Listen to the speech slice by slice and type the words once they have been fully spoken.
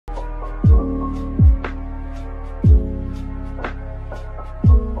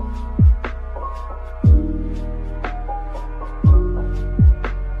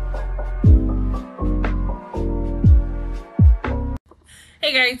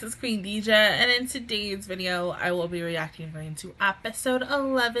guys, it's Queendija, and in today's video, I will be reacting to episode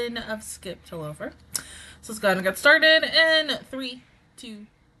 11 of Skip to Loafer. So let's go ahead and get started in 3, 2,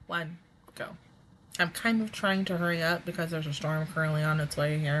 1, go. I'm kind of trying to hurry up because there's a storm currently on its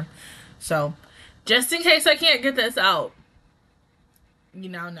way here. So, just in case I can't get this out, you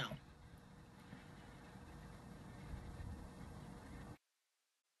now know.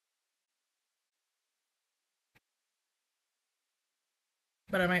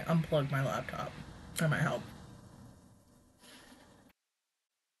 But I might unplug my laptop. That might help.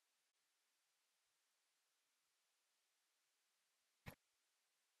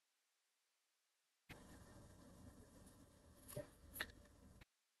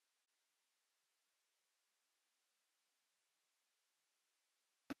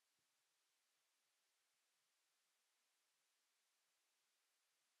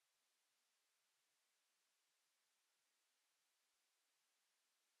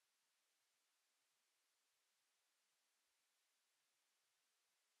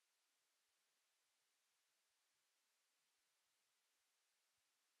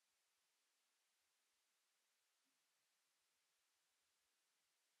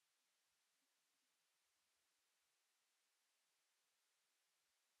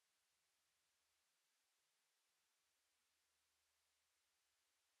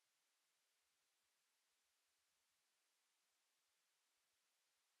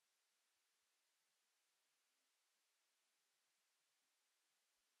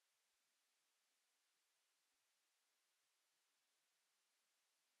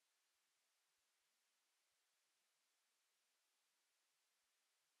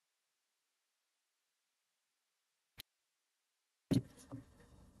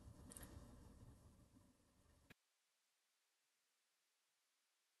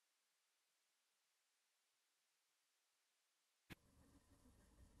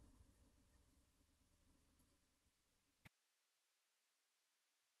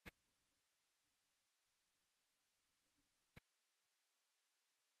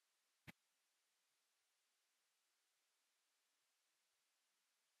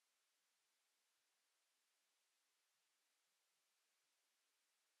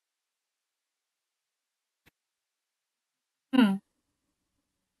 Hmm.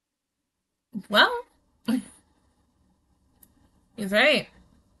 Well, he's right.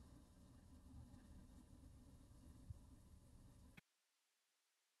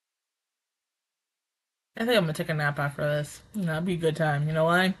 I think I'm gonna take a nap after this. That'd be a good time. You know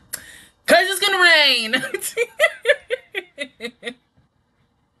why? Cause it's gonna rain.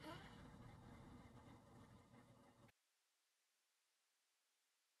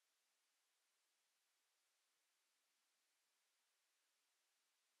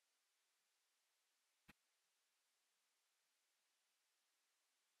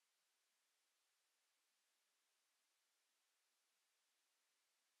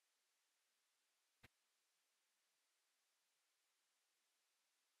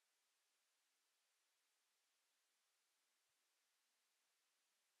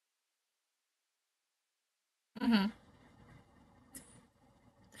 hmm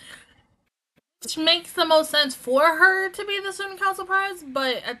Which makes the most sense for her to be the student council prize,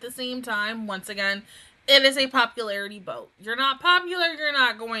 but at the same time, once again, it is a popularity vote. You're not popular, you're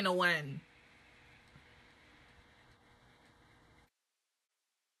not going to win.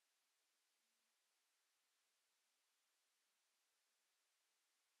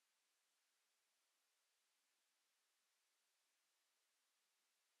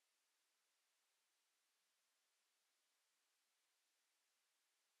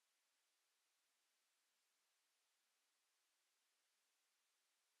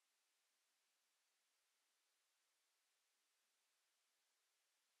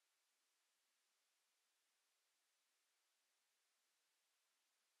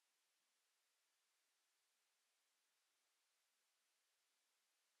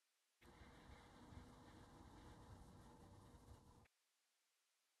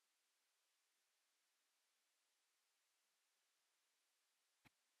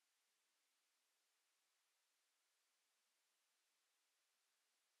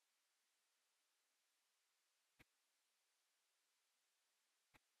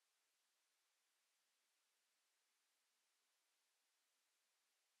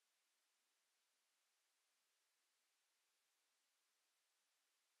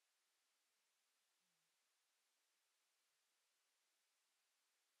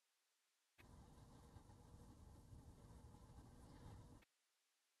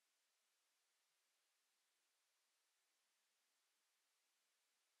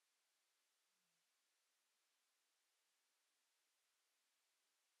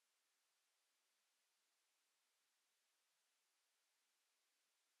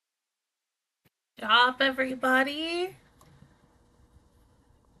 job, everybody.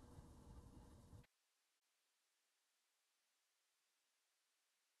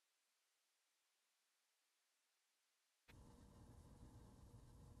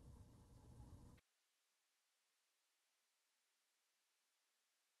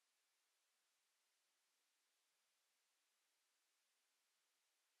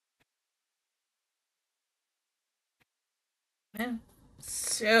 Yeah.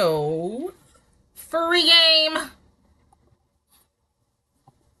 So, free game.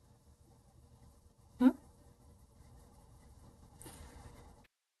 Hmm?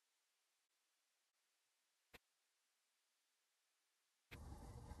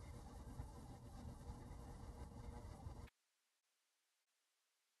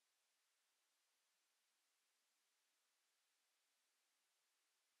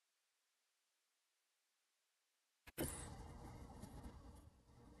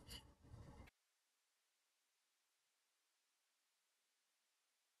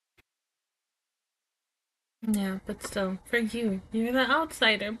 Yeah, but still, for you, you're the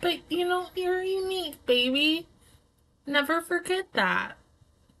outsider. But you know, you're unique, baby. Never forget that.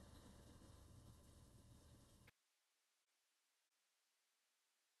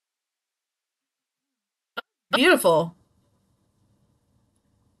 Beautiful.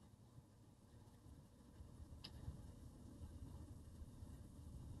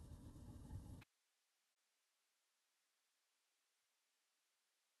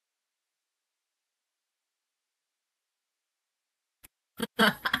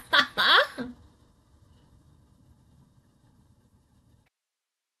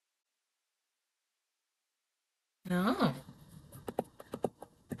 No.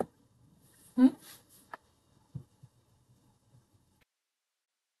 Hmm?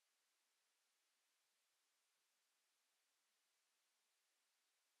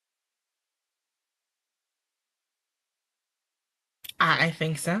 I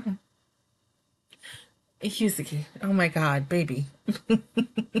think so. Yuzuki. Oh my god, baby.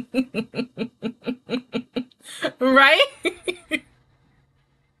 Right?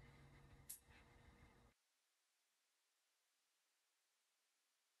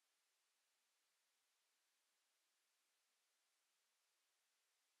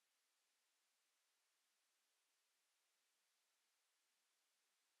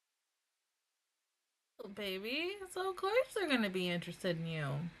 Baby. So of course they're gonna be interested in you.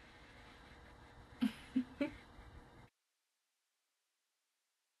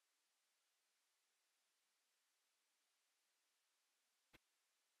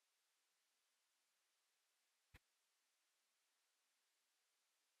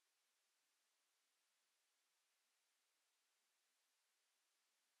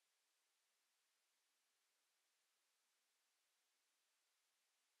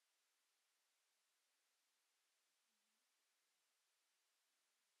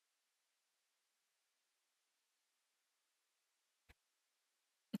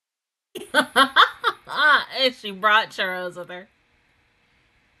 And she brought churros with her.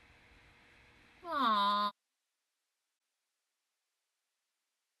 Aww.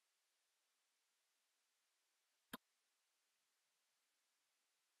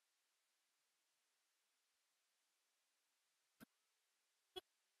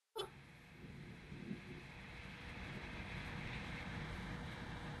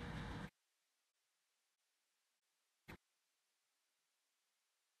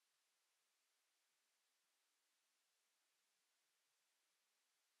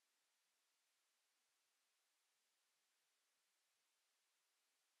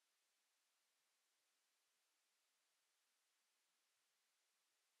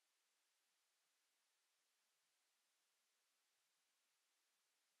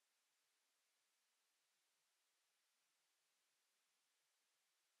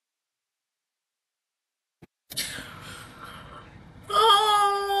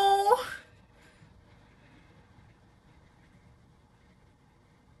 Oh.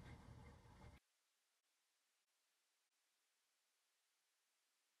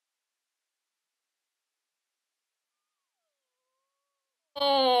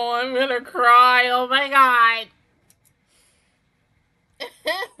 Oh, I'm gonna cry. Oh my god.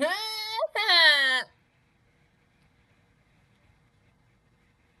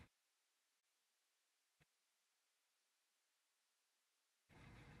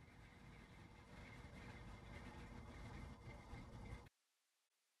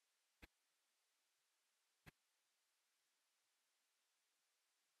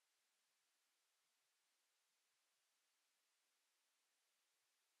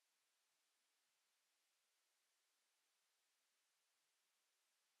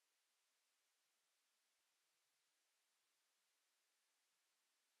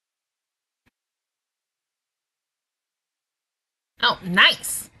 Oh,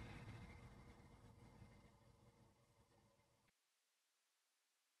 nice.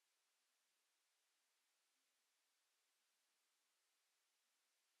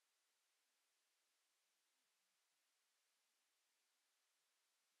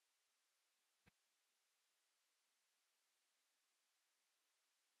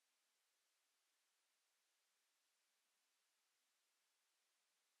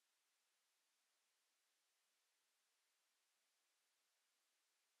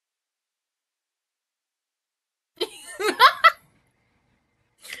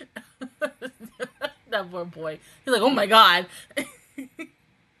 That poor boy. He's like, oh my god.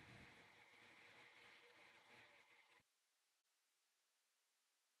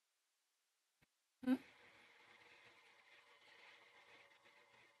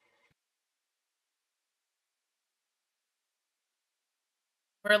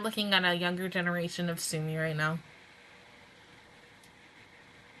 We're looking at a younger generation of Sumi right now.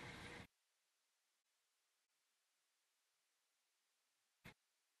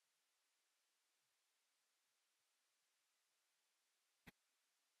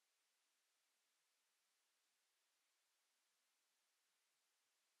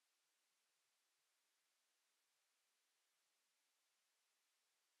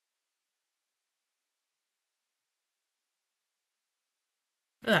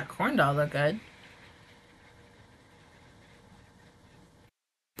 That corn dog look good.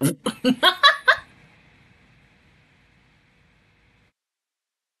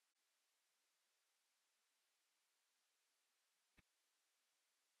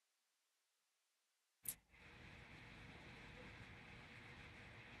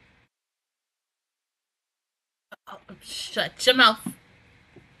 Oh, shut your mouth.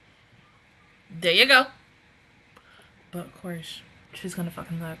 There you go. But of course, she's gonna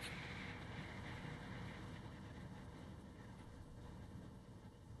fucking look.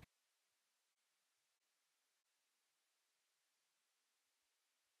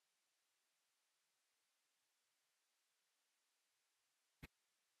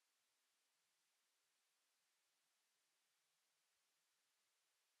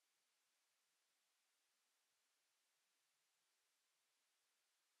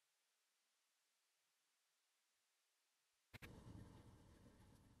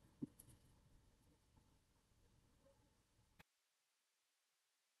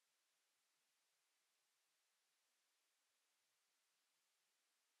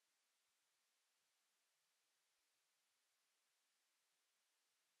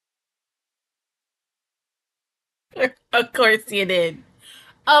 Of course you did.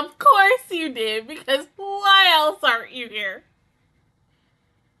 Of course you did, because why else aren't you here?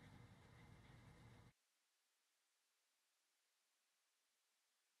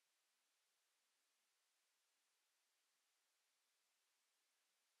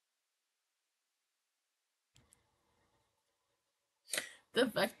 The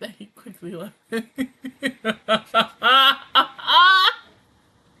fact that he quickly left.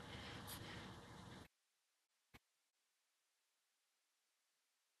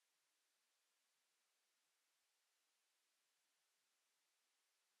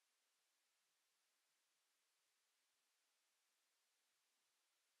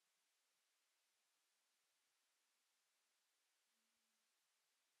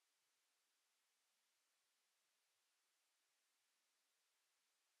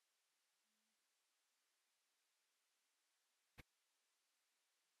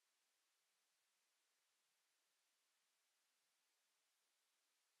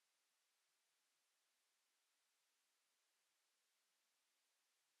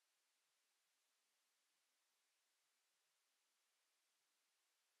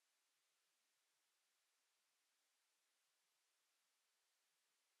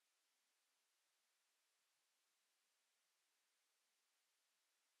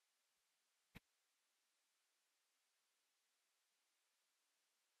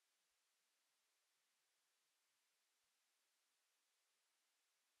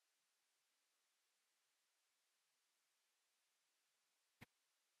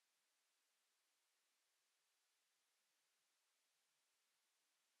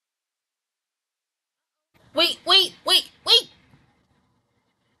 Wait, wait, wait, wait!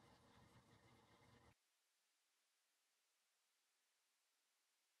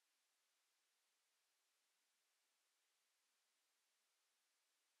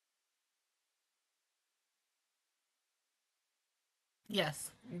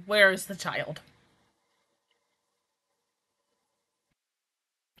 Yes, where is the child?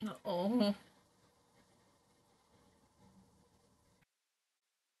 Oh,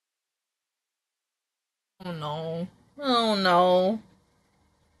 oh no. Oh no.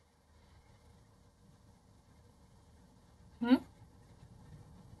 Hmm?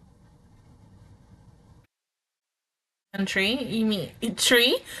 Country? You mean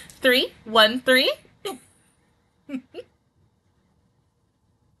tree? 313?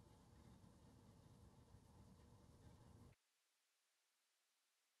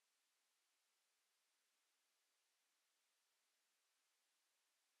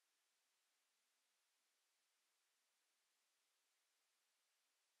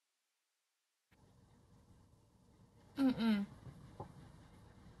 Mm-mm.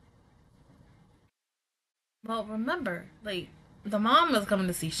 Well, remember, like, the mom was coming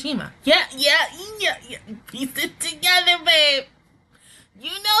to see Shima. Yeah, yeah, yeah, yeah. Piece it together, babe.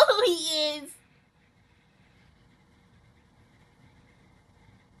 You know who he is.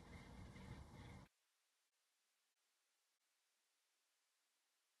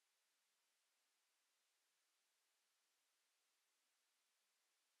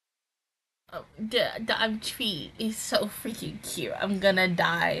 Oh, the tree is so freaking cute. I'm gonna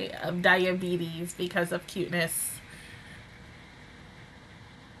die of diabetes because of cuteness.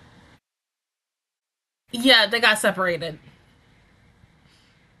 Yeah, they got separated.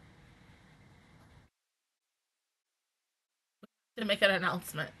 To make an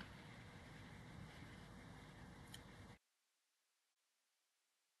announcement.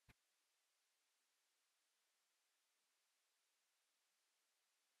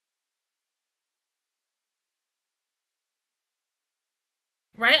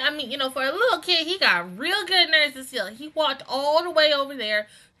 Right? I mean, for a little kid, he got real good nurses skill. He walked all the way over there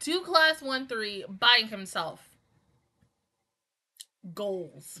to class 1-3 by himself.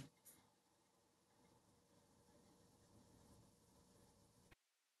 Goals.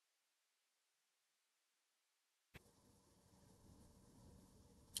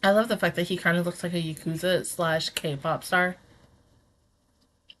 I love the fact that he kind of looks like a Yakuza slash K-pop star.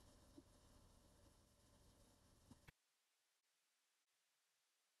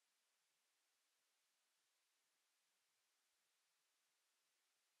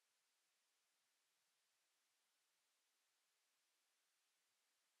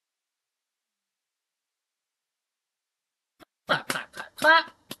 Clap, clap, clap,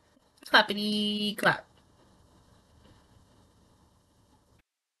 clap. Clappity clap.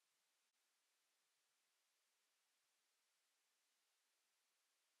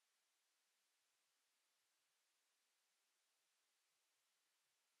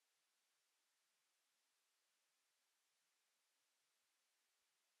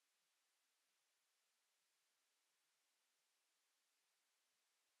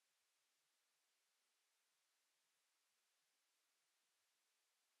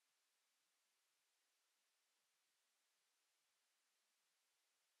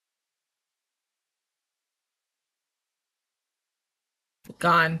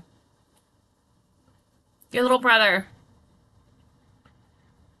 Gone. Your little brother.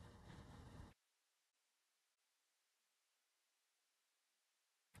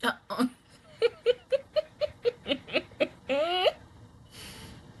 Uh-uh.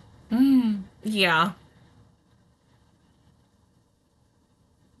 Yeah.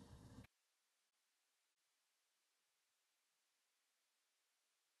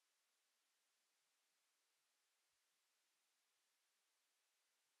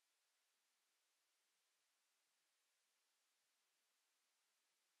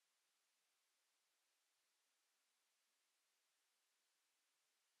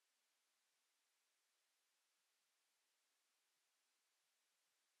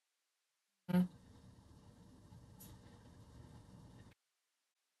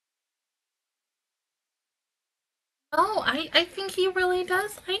 Oh, I think he really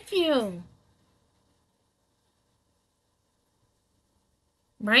does like you.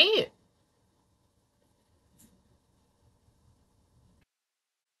 Right?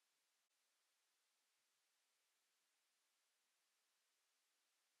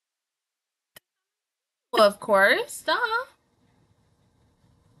 Well, of course. Duh.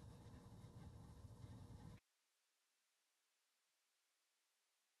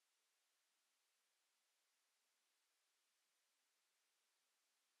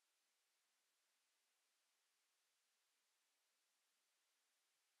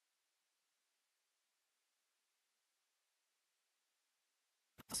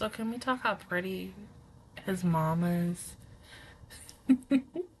 So can we talk how pretty his mom is?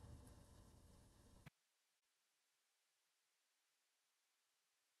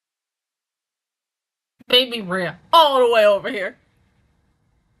 Baby Rhea. All the way over here.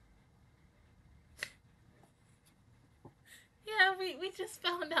 Yeah, we just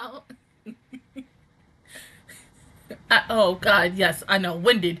found out. Oh God, yes, I know.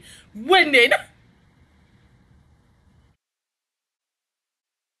 Winded, winded.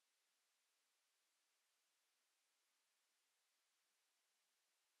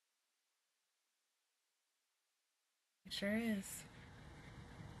 It sure is.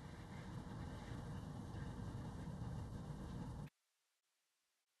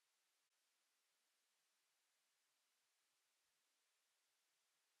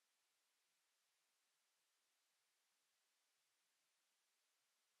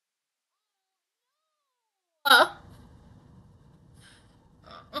 Uh,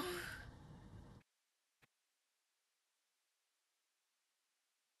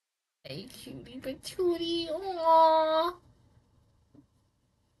 hey, cutie patootie. Aww.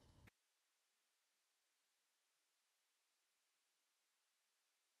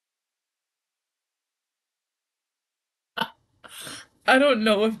 I don't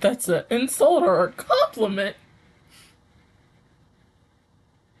know if that's an insult or a compliment.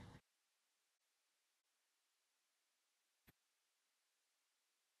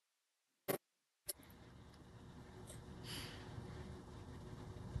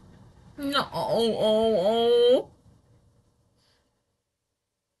 No. Oh, oh.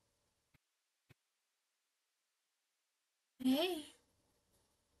 Hey.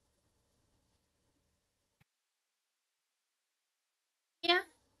 Yeah.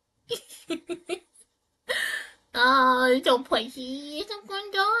 Oh, don't play here. I'm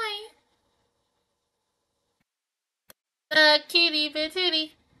gonna die. Kitty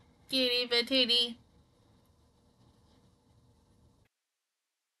patootie. Kitty patootie.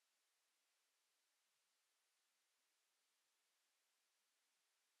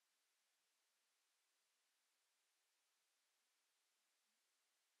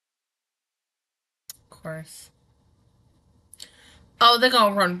 Of course. Oh, they're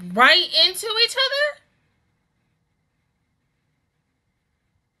gonna run right into each other?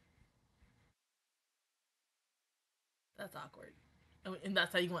 That's awkward. Oh, and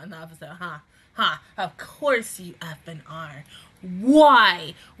that's how you went in the episode, huh? Huh? Of course you F and R.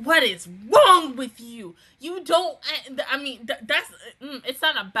 Why? What is wrong with you? You don't. I mean, that's. It's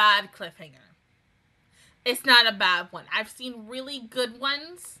not a bad cliffhanger. It's not a bad one. I've seen really good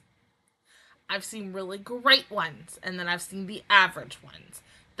ones. I've seen really great ones, and then I've seen the average ones.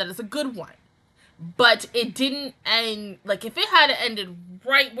 That is a good one. But it didn't end like if it had ended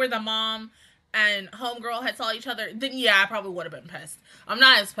right where the mom and homegirl had saw each other, then yeah, I probably would have been pissed. I'm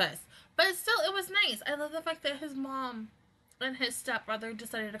not as pissed. But still it was nice. I love the fact that his mom and his stepbrother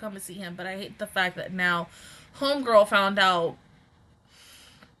decided to come and see him, but I hate the fact that now homegirl found out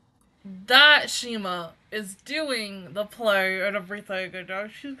that Shima is doing the play and everything, and now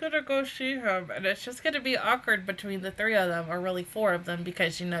she's gonna go see him, and it's just gonna be awkward between the three of them, or really four of them,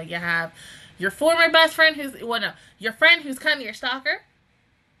 because you have your former best friend who's well, no, your friend who's kind of your stalker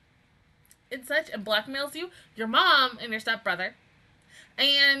and such, and blackmails you, your mom and your stepbrother,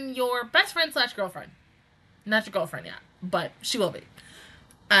 and your best friend slash girlfriend. Not your girlfriend yet, but she will be,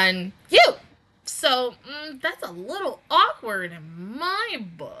 and you. So that's a little awkward in my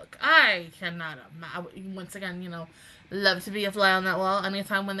book. I cannot once again, love to be a fly on that wall.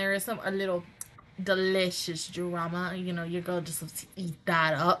 Anytime when there is a little delicious drama, your girl just loves to eat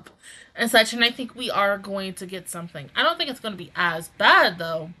that up and such. And I think we are going to get something. I don't think it's going to be as bad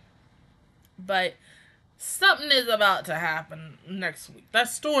though, but something is about to happen next week. That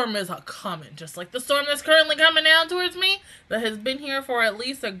storm is a coming, just like the storm that's currently coming down towards me, that has been here for at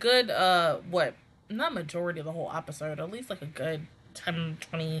least a good, what, not majority of the whole episode, at least like a good 10,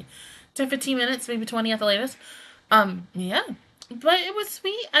 20, 10, 15 minutes, maybe 20 at the latest. Yeah. But it was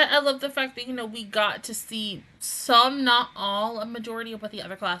sweet. I love the fact that, we got to see some, not all, a majority of what the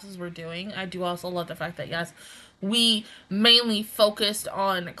other classes were doing. I do also love the fact that, yes, we mainly focused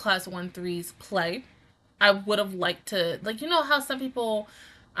on Class 1-3's play. I would have liked to, like, how some people,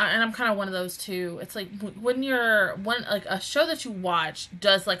 and I'm kind of one of those too. It's like when like a show that you watch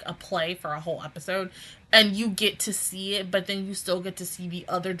does like a play for a whole episode, and you get to see it, but then you still get to see the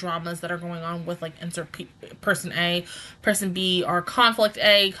other dramas that are going on with like insert person A, person B, or conflict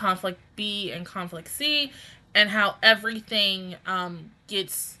A, conflict B, and conflict C, and how everything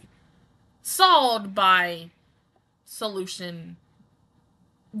gets solved by solution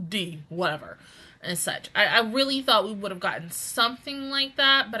D, whatever, and such. I really thought we would have gotten something like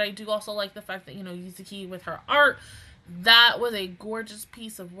that, but I do also like the fact that, Yuzuki with her art, that was a gorgeous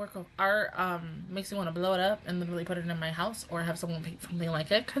piece of work of art. Makes me want to blow it up and literally put it in my house or have someone paint something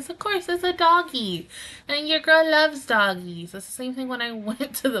like it, because of course it's a doggy, and your girl loves doggies. It's the same thing when I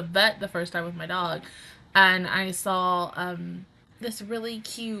went to the vet the first time with my dog, and I saw this really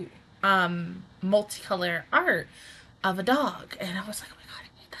cute multicolor art of a dog. And I was like, oh my god,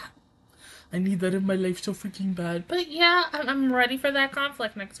 I need that. I need that in my life so freaking bad. But yeah, I'm ready for that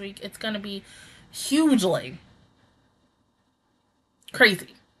conflict next week. It's going to be hugely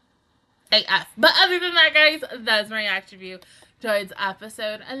crazy AF. But other than that, guys, that's my reaction view towards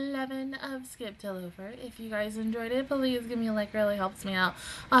episode 11 of Skip to Loafer. If you guys enjoyed it, please give me a like. Really helps me out.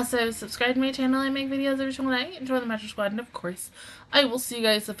 Also, subscribe to my channel. I make videos every single day. Enjoy the Metro Squad. And of course, I will see you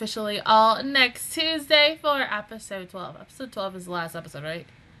guys officially all next Tuesday for episode 12. Episode 12 is the last episode, right?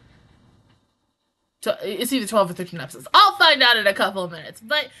 It's either 12 or 13 episodes. I'll find out in a couple of minutes.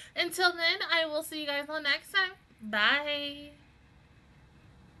 But until then, I will see you guys all next time. Bye.